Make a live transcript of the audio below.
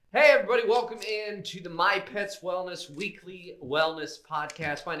Hey everybody, welcome in to the My Pets Wellness Weekly Wellness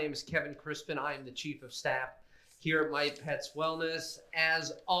Podcast. My name is Kevin Crispin. I am the Chief of Staff here at My Pets Wellness.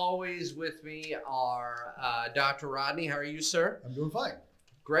 As always with me are Dr. Rodney. How are you, sir? I'm doing fine.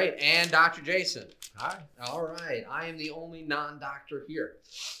 Great. And Dr. Jason. Hi. All right. I am the only non-doctor here.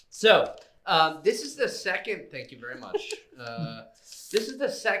 So this is the second, thank you very much. This is the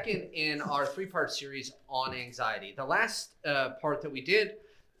second in our three-part series on anxiety. The last part that we did,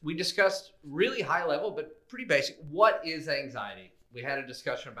 we discussed really high level, but pretty basic. What is anxiety? We had a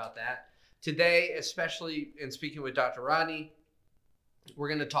discussion about that. Today, especially in speaking with Dr. Rodney, we're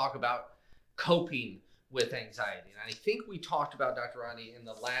going to talk about coping with anxiety. And I think we talked about, Dr. Rodney, in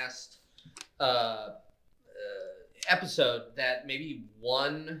the last episode that maybe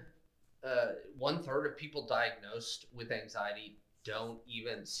one third of people diagnosed with anxiety don't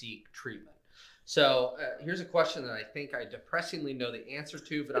even seek treatment. So here's a question that I think I depressingly know the answer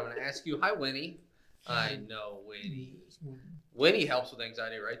to, but I'm going to ask you. Hi, Winnie. I know Winnie. Winnie helps with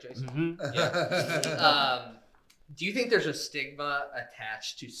anxiety, right, Jason? Mm-hmm. Yeah. Do you think there's a stigma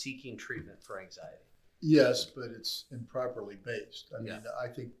attached to seeking treatment for anxiety? Yes, but it's improperly based. I mean, Yeah. I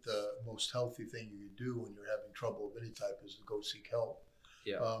think the most healthy thing you can do when you're having trouble of any type is to go seek help.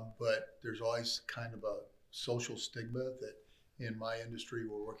 Yeah. But there's always kind of a social stigma that in my industry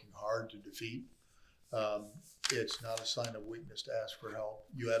we're working hard to defeat. It's not a sign of weakness to ask for help.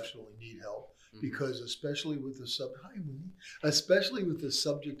 You absolutely need help because especially with the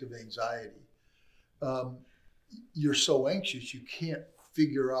subject of anxiety, you're so anxious you can't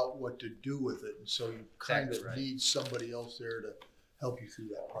figure out what to do with it, and so you kind Exactly of right. need somebody else there to help you through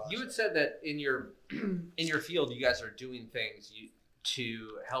that process. You had said that in your field, you guys are doing things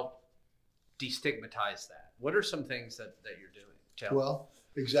to help destigmatize that. What are some things that you're doing? Well,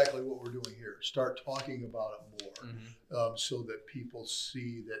 exactly what we're doing here. Start talking about it more, so that people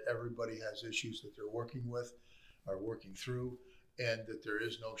see that everybody has issues that they're working with, are working through, and that there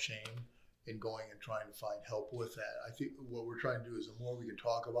is no shame in going and trying to find help with that. I think what we're trying to do is the more we can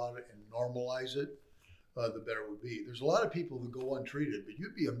talk about it and normalize it, the better it would be. There's a lot of people that go untreated, but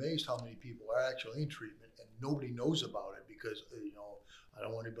you'd be amazed how many people are actually in treatment and nobody knows about it because, I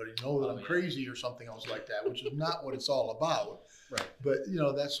don't want anybody to know that I'm crazy or something else like that, which is not what it's all about. Right. But,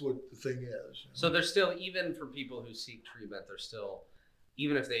 that's what the thing is. So there's still, even for people who seek treatment, there's still,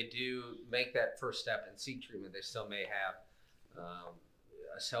 even if they do make that first step and seek treatment, they still may have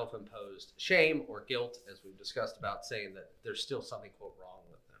a self-imposed shame or guilt, as we've discussed about, saying that there's still something, quote, wrong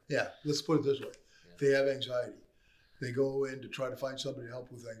with them. Yeah, let's put it this way. Yeah. They have anxiety. They go in to try to find somebody to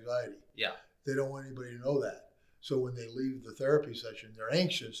help with anxiety. Yeah. They don't want anybody to know that. So when they leave the therapy session, they're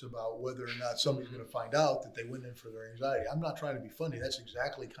anxious about whether or not somebody's going to find out that they went in for their anxiety. I'm not trying to be funny. That's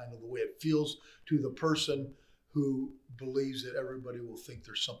exactly kind of the way it feels to the person who believes that everybody will think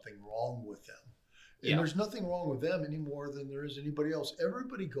there's something wrong with them. And there's nothing wrong with them any more than there is anybody else.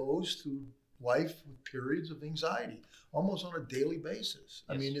 Everybody goes through life with periods of anxiety almost on a daily basis.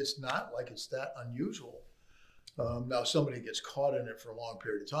 Yes. I mean, it's not like it's that unusual. Now, somebody gets caught in it for a long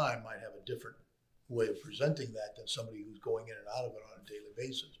period of time might have a different way of presenting that than somebody who's going in and out of it on a daily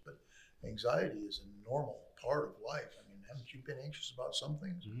basis. But anxiety is a normal part of life. I mean, haven't you been anxious about some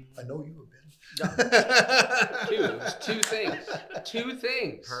things? I know you have been. Two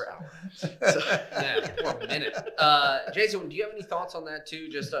things Per hour. For a minute. Jason, do you have any thoughts on that too?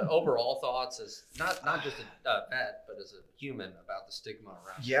 Just overall thoughts as not just a vet, but as a human about the stigma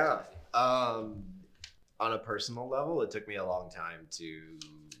around anxiety? On a personal level, it took me a long time to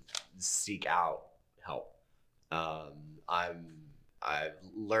seek out help. I've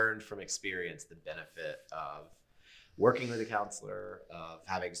learned from experience the benefit of working with a counselor, of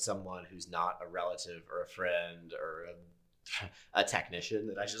having someone who's not a relative or a friend or a technician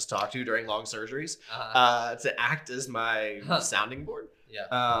that I just talked to during long surgeries, to act as my sounding board.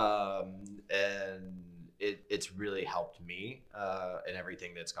 Yeah. And it's really helped me in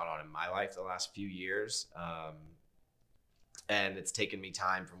everything that's gone on in my life the last few years. And it's taken me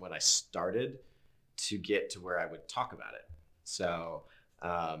time from when I started to get to where I would talk about it. So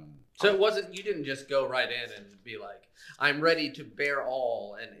it wasn't, you didn't just go right in and be like, I'm ready to bear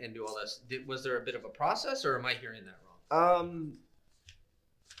all and do all this. Was there a bit of a process, or am I hearing that wrong?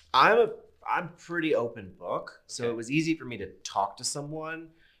 I'm pretty open book. So Okay. it was easy for me to talk to someone.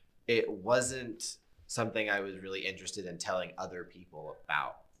 It wasn't something I was really interested in telling other people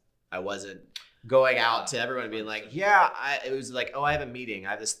about. I wasn't going out to everyone and being like, it was like, oh, I have a meeting.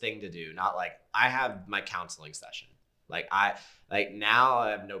 I have this thing to do. Not like, I have my counseling session. Now I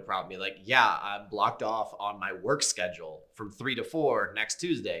have no problem being like, I'm blocked off on my work schedule from 3 to 4 next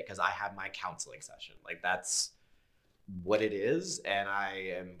Tuesday because I have my counseling session. Like what it is, and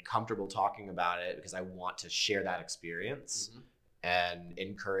I am comfortable talking about it because I want to share that experience and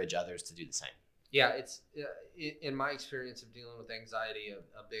encourage others to do the same. Yeah, it's in my experience of dealing with anxiety,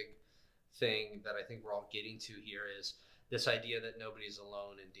 a big thing that I think we're all getting to here is this idea that nobody's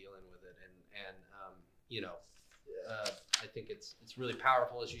alone in dealing with it, and I think it's really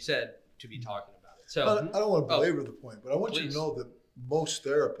powerful, as you said, to be talking about it. So I don't want to belabor the point, but I want you Please. to know that most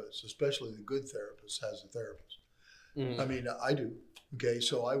therapists, especially the good therapists, has a therapist. I mean, I do. Okay,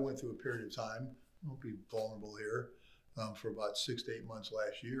 so I went through a period of time, I'll be vulnerable here, for about 6 to 8 months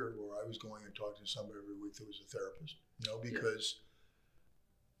last year where I was going and talking to somebody every week that was a therapist, because,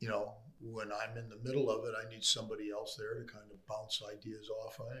 when I'm in the middle of it, I need somebody else there to kind of bounce ideas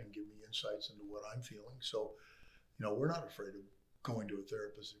off on and give me insights into what I'm feeling. So, we're not afraid of going to a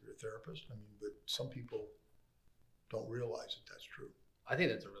therapist if you're a therapist. I mean, but some people don't realize that that's true. I think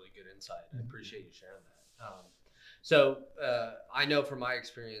that's a really good insight. I appreciate you sharing that. So I know from my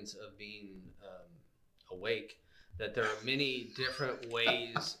experience of being awake that there are many different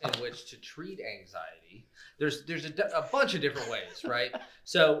ways in which to treat anxiety. There's a bunch of different ways, right?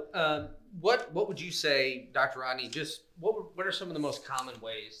 So what would you say, Dr. Rodney, just what are some of the most common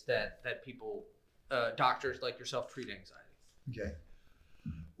ways that people, doctors like yourself, treat anxiety? Okay.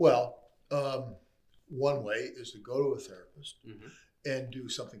 Well, one way is to go to a therapist and do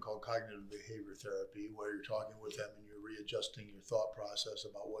something called cognitive behavior therapy, where you're talking with them and you're readjusting your thought process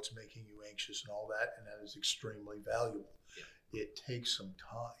about what's making you anxious and all that, and that is extremely valuable. Yeah. It takes some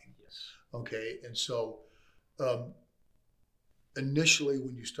time. Yes. Okay, and so initially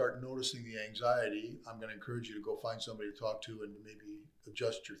when you start noticing the anxiety, I'm going to encourage you to go find somebody to talk to and maybe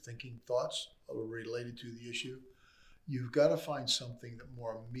adjust your thinking thoughts related to the issue. You've got to find something that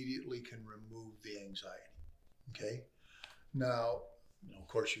more immediately can remove the anxiety. Okay. Now, of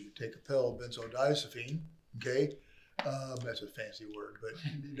course, you could take a pill, benzodiazepine. Okay, that's a fancy word, but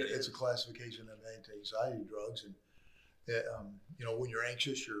it's a classification of anti-anxiety drugs. And when you're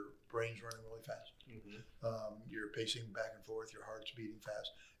anxious, your brain's running really fast. You're pacing back and forth. Your heart's beating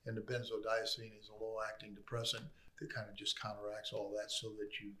fast. And the benzodiazepine is a low-acting depressant that kind of just counteracts all that so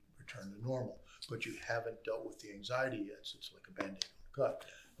that you return to normal. But you haven't dealt with the anxiety yet, so it's like a Band-Aid on the cut.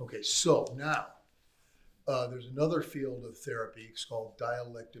 Okay, so now there's another field of therapy. It's called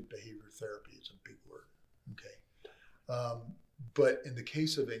dialectic behavior therapy. It's a big word. Okay, but in the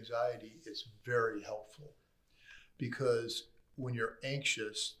case of anxiety, it's very helpful because when you're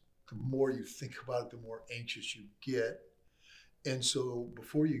anxious, the more you think about it, the more anxious you get. And so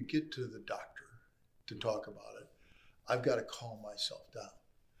before you get to the doctor to talk about it, I've got to calm myself down.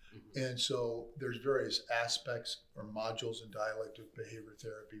 And so there's various aspects or modules in dialectic behavior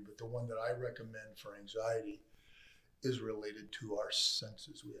therapy, but the one that I recommend for anxiety is related to our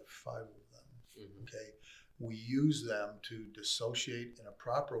senses. We have 5 of them. Okay, we use them to dissociate in a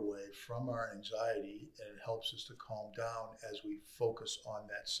proper way from our anxiety, and it helps us to calm down as we focus on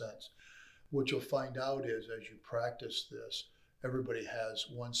that sense. What you'll find out is as you practice this, everybody has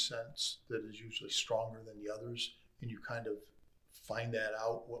one sense that is usually stronger than the others, and you kind of find that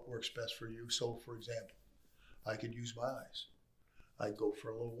out, what works best for you. So for example, I could use my eyes. I'd go for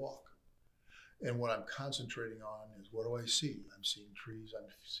a little walk. And what I'm concentrating on is, what do I see? I'm seeing trees, I'm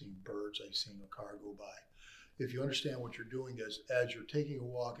seeing birds, I'm seeing a car go by. If you understand what you're doing is, as you're taking a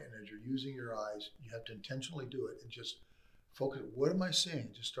walk and as you're using your eyes, you have to intentionally do it and just focus, what am I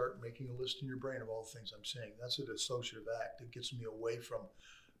seeing? Just start making a list in your brain of all the things I'm seeing. That's a dissociative act. It gets me away from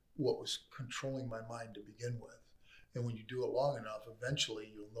what was controlling my mind to begin with. And when you do it long enough, eventually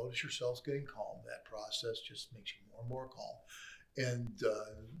you'll notice yourselves getting calm. That process just makes you more and more calm. And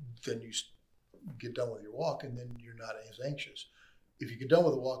then you get done with your walk, and then you're not as anxious. If you get done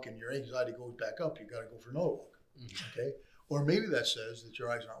with the walk and your anxiety goes back up, you got to go for another walk. Okay? Or maybe that says that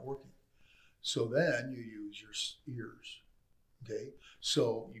your eyes aren't working. So then you use your ears. Okay?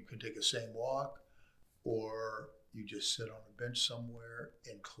 So you can take the same walk, or you just sit on a bench somewhere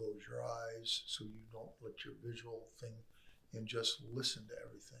and close your eyes so you don't let your visual thing, and just listen to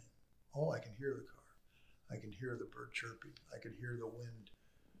everything. Oh, I can hear the car. I can hear the bird chirping. I can hear the wind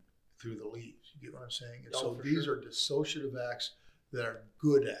through the leaves. You get what I'm saying? And so these are dissociative acts that are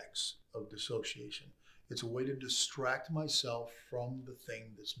good acts of dissociation. It's a way to distract myself from the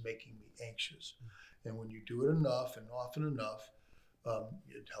thing that's making me anxious. And when you do it enough and often enough,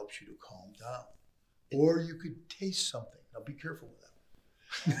 it helps you to calm down. Or you could taste something. Now be careful with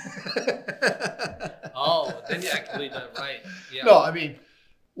that. Oh, then I can lead that right. Yeah. No, I mean,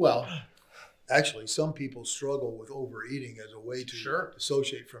 well, actually, some people struggle with overeating as a way to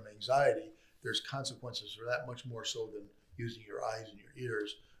dissociate from anxiety. There's consequences for that, much more so than using your eyes and your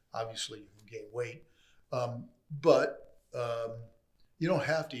ears. Obviously, you can gain weight. But you don't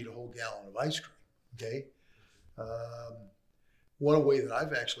have to eat a whole gallon of ice cream, okay? One way that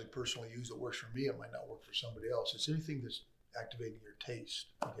I've actually personally used that works for me, it might not work for somebody else. It's anything that's activating your taste,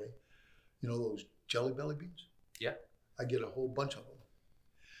 okay? You know those Jelly Belly beans? Yeah. I get a whole bunch of them.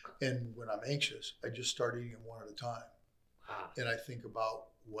 And when I'm anxious, I just start eating them one at a time. And I think about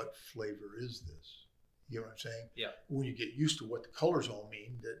what flavor is this? You know what I'm saying? Yeah. When you get used to what the colors all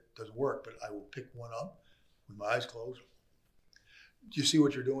mean, that doesn't work, but I will pick one up with my eyes closed. Do you see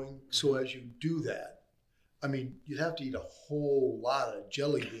what you're doing? So as you do that, I mean, you'd have to eat a whole lot of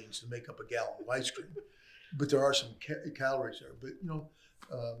jelly beans to make up a gallon of ice cream, but there are some calories there. But you know,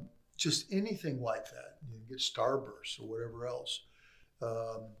 just anything like that. You can get Starburst or whatever else.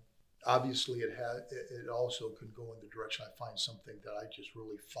 Obviously, it also can go in the direction I find something that I just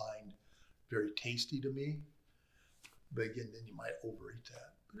really find very tasty to me. But again, then you might overeat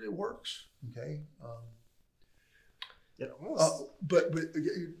that. But it works. Okay. It almost,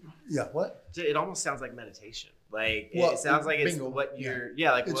 yeah, what? it almost sounds like meditation. Like Well, it sounds like it's bingo. what Yeah.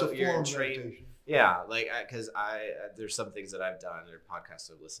 you're like It's what a you're form of trained. meditation. Yeah, like because there's some things that I've done or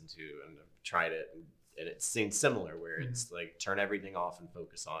podcasts I've listened to and I've tried it and it seems similar where it's like turn everything off and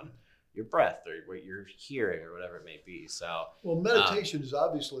focus on your breath or what you're hearing or whatever it may be. So Well, meditation is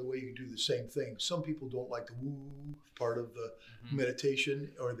obviously a way you can do the same thing. Some people don't like the woo part of the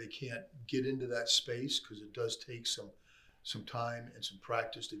meditation, or they can't get into that space because it does take some time and some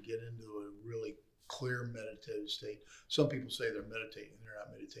practice to get into a really clear meditative state. Some people say they're meditating, they're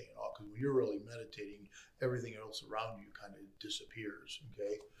not meditating at all, because when you're really meditating, everything else around you kind of disappears.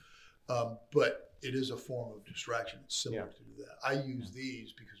 Okay. But it is a form of distraction. It's similar to that. I use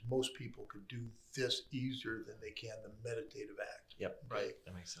these because most people could do this easier than they can the meditative act. Yep. Okay? Right.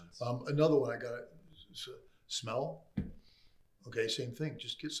 That makes sense. Another one I got smell. Okay, same thing.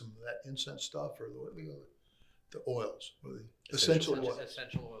 Just get some of that incense stuff or the oils, or the essential oils.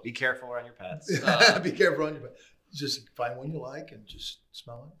 Essential oils. Be careful around your pets. Be careful on your pet. Just find one you like and just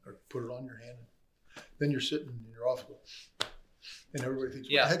smell it or put it on your hand. Then you're sitting in your office and everybody thinks,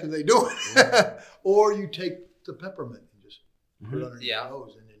 what the heck are they doing? Or you take the peppermint and just put it under your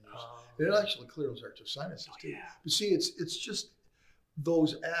nose, and then it actually clears out your sinuses too. But see, it's just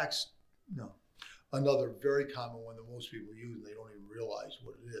those acts. No, another very common one that most people use, and they don't even realize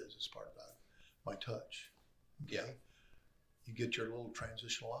what it is. It's part of that. My touch. Okay? Yeah. You get your little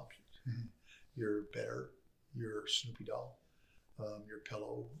transitional options. Your bear, your Snoopy doll, your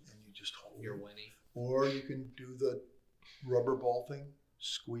pillow, and you just hold Your it. Winnie. Or you can do the rubber ball thing,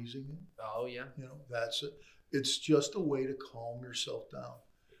 squeezing it. Oh yeah. You know, that's it. It's just a way to calm yourself down.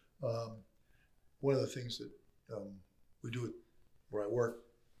 One of the things that we do where I work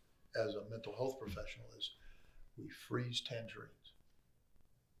as a mental health professional is we freeze tangerines.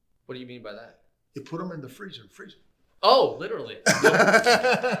 What do you mean by that? You put them in the freezer and freeze them. Oh, literally.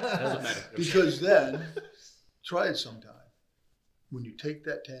 Because then, try it sometime. When you take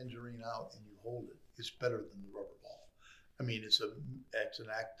that tangerine out and you hold it, it's better than the rubber ball. I mean, it's an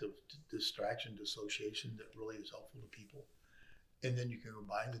act of distraction, dissociation that really is helpful to people. And then you can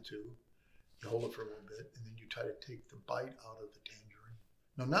combine the two. You hold it for a little bit, and then you try to take the bite out of the tangerine.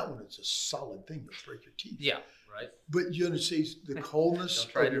 Now, not when it's a solid thing, you'll break your teeth. Yeah, right. But you understand the coldness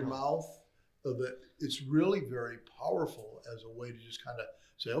Don't try of it your at home. mouth, of it. It's really very powerful as a way to just kind of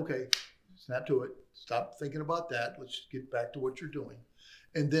say, okay, snap to it. Stop thinking about that. Let's get back to what you're doing.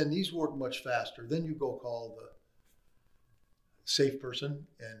 And then these work much faster. Then you go call the safe person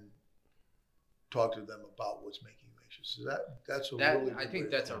and talk to them about what's making you anxious. So that's a really I good think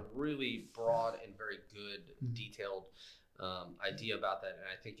way that's to a really broad and very good, detailed idea about that, and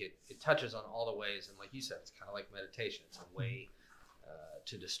I think it touches on all the ways. And like you said, it's kind of like meditation. It's a way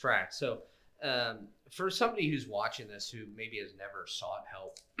to distract. So for somebody who's watching this who maybe has never sought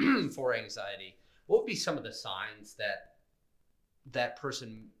help for anxiety, what would be some of the signs that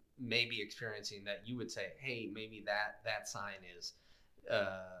person may be experiencing that you would say, hey, maybe that sign is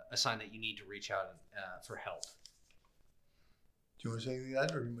a sign that you need to reach out for help? Do you want to say anything to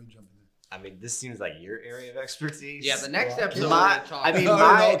that, or do you want to jump in? I mean, this seems like your area of expertise. Yeah, the next episode My- we're gonna talk. I mean, No,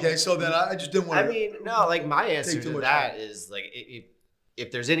 my- okay, so then I just didn't want I to. mean, no, like my answer Take too to much that time. is like if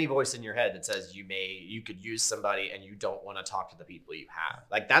there's any voice in your head that says you could use somebody and you don't want to talk to the people you have.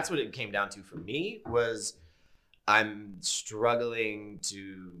 Like that's what it came down to for me was I'm struggling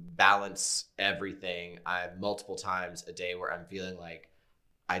to balance everything. I have multiple times a day where I'm feeling like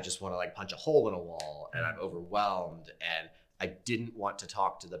I just want to like punch a hole in a wall and I'm overwhelmed and I didn't want to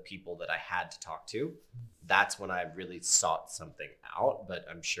talk to the people that I had to talk to. That's when I really sought something out, but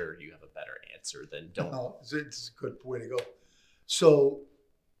I'm sure you have a better answer than don't. No, it's a good way to go. So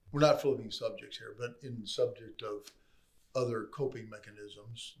we're not flipping subjects here, but in the subject of other coping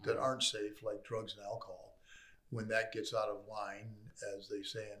mechanisms that aren't safe, like drugs and alcohol, when that gets out of line, as they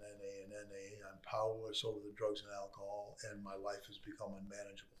say in NA, I'm powerless over the drugs and alcohol, and my life has become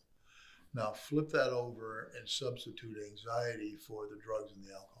unmanageable. Now flip that over and substitute anxiety for the drugs and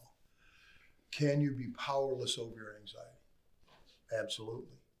the alcohol. Can you be powerless over your anxiety?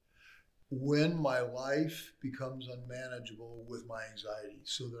 Absolutely. When my life becomes unmanageable with my anxiety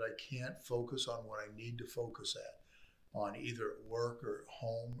so that I can't focus on what I need to focus on either at work or at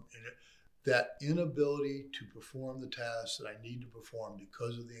home, and that inability to perform the tasks that I need to perform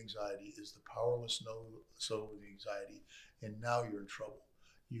because of the anxiety is the powerlessness over the anxiety, and now you're in trouble.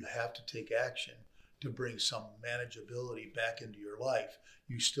 You have to take action to bring some manageability back into your life.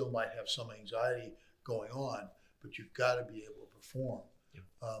 You still might have some anxiety going on, but you've got to be able to perform. Yeah.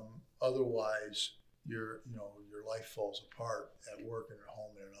 Otherwise, your life falls apart at work and at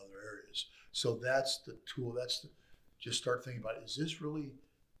home and in other areas. So that's the tool. Just start thinking about, is this really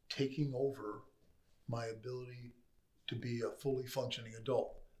taking over my ability to be a fully functioning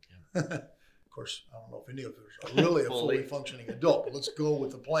adult? Yeah. Of course, I don't know if any of us are really a fully functioning adult, but let's go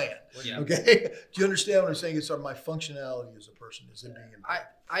with the plan. Yeah. Okay? Do you understand what I'm saying? It's my functionality as a person. Is it being impaired?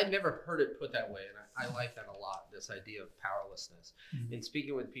 I'd never heard it put that way, and I like that a lot, this idea of powerlessness. Mm-hmm. In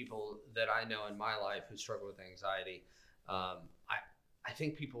speaking with people that I know in my life who struggle with anxiety, I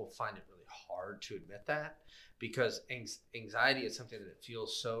think people find it really hard to admit that, because anxiety is something that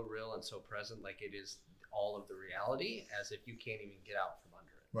feels so real and so present, like it is all of the reality, as if you can't even get out from under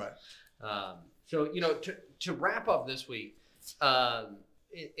it. Right. So, to wrap up this week,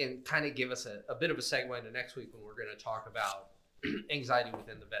 and kind of give us a bit of a segue into next week when we're going to talk about anxiety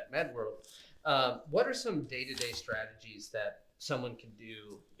within the vet med world, what are some day-to-day strategies that someone can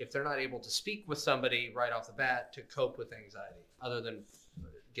do if they're not able to speak with somebody right off the bat to cope with anxiety, other than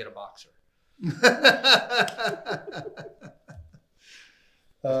get a boxer?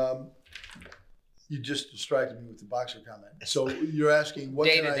 You just distracted me with the boxer comment. So you're asking what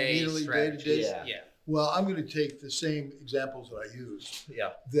can I immediately day-to-day? Yeah. Well, I'm going to take the same examples that I use.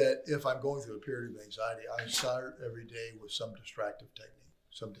 Yeah. That if I'm going through a period of anxiety, I start every day with some distractive technique,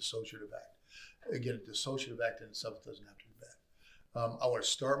 some dissociative act. Again, a dissociative act in itself doesn't have to be bad. I want to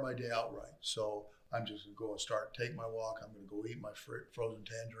start my day out right. So I'm just going to go and take my walk. I'm going to go eat my frozen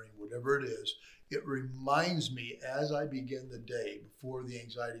tangerine, whatever it is. It reminds me as I begin the day, before the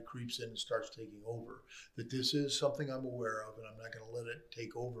anxiety creeps in and starts taking over, that this is something I'm aware of and I'm not going to let it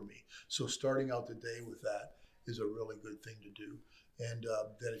take over me. So starting out the day with that is a really good thing to do. And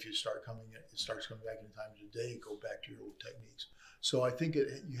then if you start it starts coming back in times of the day, go back to your old techniques. So I think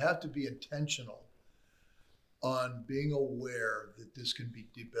you have to be intentional on being aware that this can be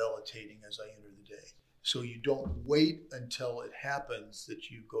debilitating as I enter the day. So you don't wait until it happens that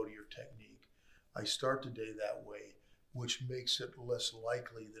you go to your technique. I start the day that way, which makes it less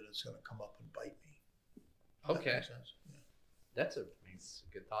likely that it's going to come up and bite me. Okay. That makes sense? Yeah. That's a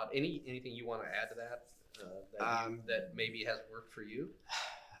good thought. Anything you want to add to that that maybe has worked for you?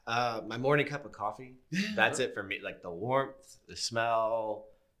 My morning cup of coffee. That's it for me. Like the warmth, the smell,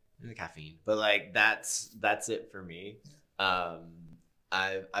 and the caffeine. But like that's it for me.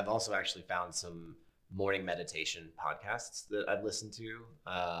 I've also actually found some morning meditation podcasts that I've listened to.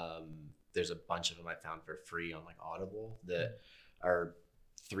 There's a bunch of them I found for free on like Audible that are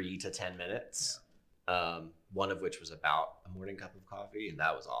 3 to 10 minutes. One of which was about a morning cup of coffee, and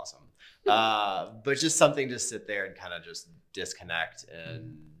that was awesome. But just something to sit there and kind of just disconnect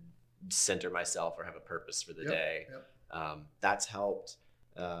and center myself or have a purpose for the day. Yep. That's helped.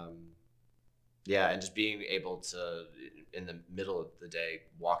 Yeah, and just being able to, in the middle of the day,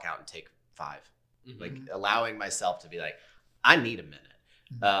 walk out and take 5. Mm-hmm. Like allowing myself to be like, I need a minute.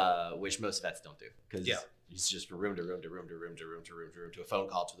 Which most vets don't do, because it's just from room to room to room to room to room to room to room to a phone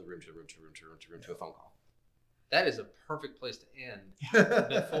call to the room to the room to room to room to room to a phone call. That is a perfect place to end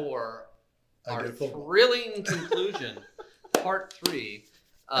before our thrilling conclusion, part 3.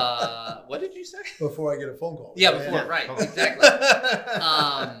 What did you say? Before I get a phone call. Yeah, before, right, exactly.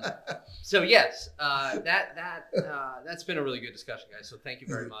 So yes, that's been a really good discussion, guys. So thank you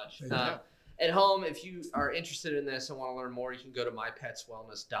very much. At home, if you are interested in this and want to learn more, you can go to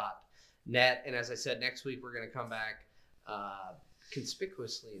mypetswellness.net. And as I said, next week we're going to come back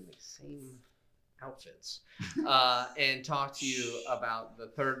conspicuously in the same outfits and talk to you about the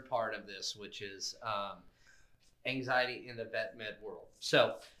third part of this, which is anxiety in the vet med world.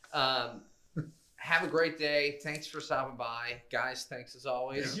 So have a great day. Thanks for stopping by. Guys, thanks as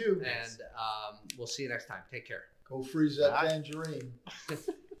always. Thank you. And we'll see you next time. Take care. Go freeze that tangerine.